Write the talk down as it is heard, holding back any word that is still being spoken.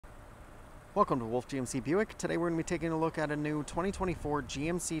Welcome to Wolfe GMC Buick. Today we're going to be taking a look at a new 2024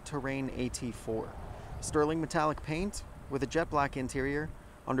 GMC Terrain AT4. Sterling metallic paint with a jet black interior.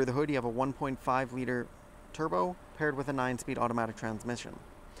 Under the hood you have a 1.5 liter turbo paired with a 9-speed automatic transmission.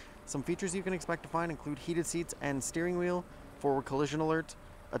 Some features you can expect to find include heated seats and steering wheel, forward collision alert,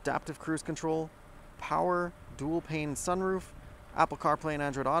 adaptive cruise control, power, dual pane sunroof, Apple CarPlay and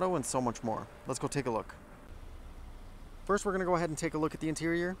Android Auto, and so much more. Let's go take a look. First, we're going to go ahead and take a look at the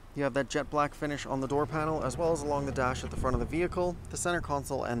interior. You have that jet black finish on the door panel, as well as along the dash at the front of the vehicle, the center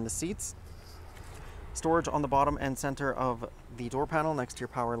console, and the seats. Storage on the bottom and center of the door panel next to your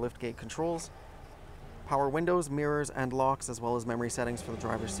power liftgate controls. Power windows, mirrors, and locks, as well as memory settings for the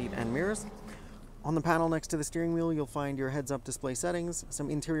driver's seat and mirrors. On the panel next to the steering wheel, you'll find your heads-up display settings, some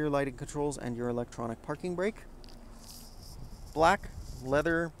interior lighting controls, and your electronic parking brake. Black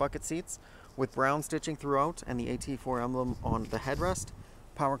leather bucket seats with brown stitching throughout and the AT4 emblem on the headrest,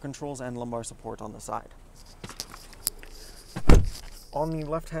 power controls and lumbar support on the side. On the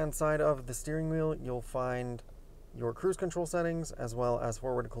left-hand side of the steering wheel, you'll find your cruise control settings, as well as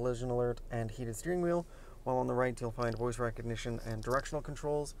forward collision alert and heated steering wheel, while on the right you'll find voice recognition and directional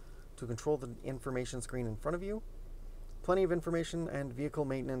controls to control the information screen in front of you. Plenty of information and vehicle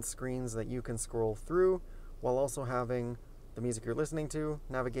maintenance screens that you can scroll through, while also having the music you're listening to,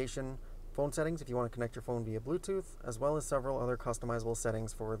 navigation, phone settings if you want to connect your phone via Bluetooth, as well as several other customizable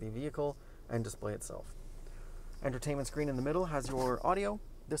settings for the vehicle and display itself. Entertainment screen in the middle has your audio.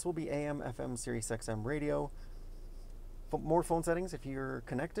 This will be AM, FM, Sirius XM radio. More phone settings if you're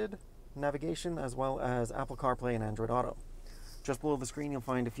connected, navigation, as well as Apple CarPlay and Android Auto. Just below the screen you'll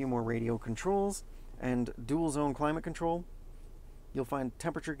find a few more radio controls and dual zone climate control. You'll find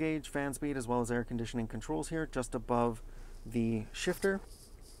temperature gauge, fan speed, as well as air conditioning controls here just above the shifter.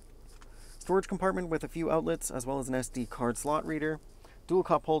 Storage compartment with a few outlets, as well as an SD card slot reader, dual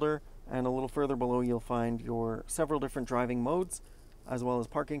cup holder, and a little further below you'll find your several different driving modes, as well as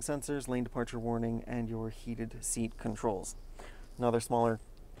parking sensors, lane departure warning, and your heated seat controls. Another smaller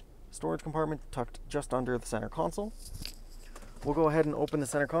storage compartment tucked just under the center console. We'll go ahead and open the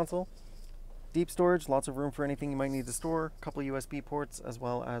center console. Deep storage, lots of room for anything you might need to store, a couple USB ports, as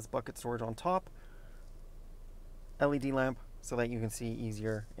well as bucket storage on top. LED lamp so that you can see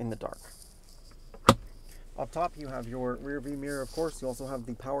easier in the dark. Up top you have your rear view mirror, of course. You also have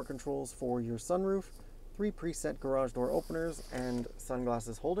the power controls for your sunroof, 3 preset garage door openers, and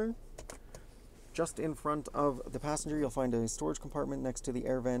sunglasses holder. Just in front of the passenger you'll find a storage compartment next to the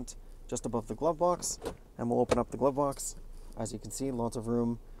air vent just above the glove box, and we'll open up the glove box. As you can see, lots of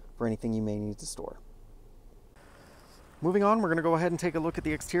room for anything you may need to store. Moving on, we're going to go ahead and take a look at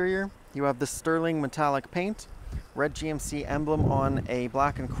the exterior. You have the sterling metallic paint, red GMC emblem on a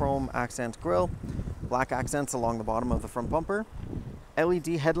black and chrome accent grille, black accents along the bottom of the front bumper, LED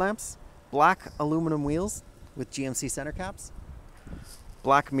headlamps, black aluminum wheels with GMC center caps,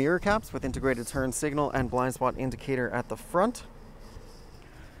 black mirror caps with integrated turn signal and blind spot indicator at the front.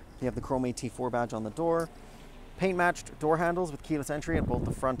 You have the chrome AT4 badge on the door, paint matched door handles with keyless entry at both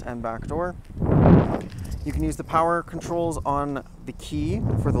the front and back door. You can use the power controls on the key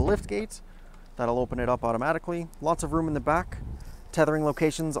for the liftgate. That'll open it up automatically. Lots of room in the back, tethering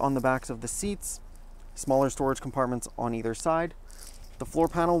locations on the backs of the seats, smaller storage compartments on either side. The floor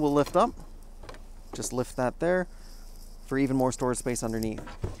panel will lift up. Just lift that there for even more storage space underneath.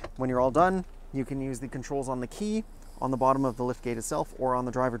 When you're all done, you can use the controls on the key on the bottom of the liftgate itself or on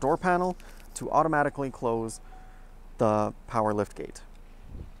the driver door panel to automatically close the power liftgate.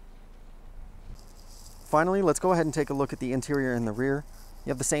 Finally, let's go ahead and take a look at the interior in the rear. You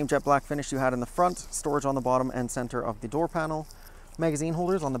have the same jet black finish you had in the front, storage on the bottom and center of the door panel, magazine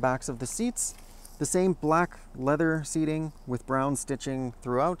holders on the backs of the seats, the same black leather seating with brown stitching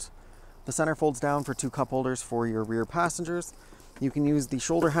throughout. The center folds down for 2 cup holders for your rear passengers. You can use the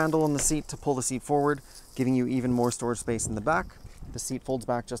shoulder handle on the seat to pull the seat forward, giving you even more storage space in the back. The seat folds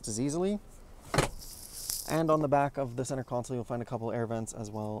back just as easily. And on the back of the center console, you'll find a couple air vents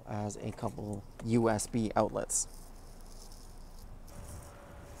as well as a couple USB outlets.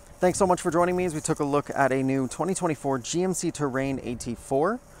 Thanks so much for joining me as we took a look at a new 2024 GMC Terrain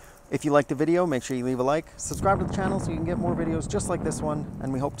AT4. If you liked the video, make sure you leave a like, subscribe to the channel so you can get more videos just like this one,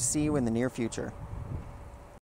 and we hope to see you in the near future.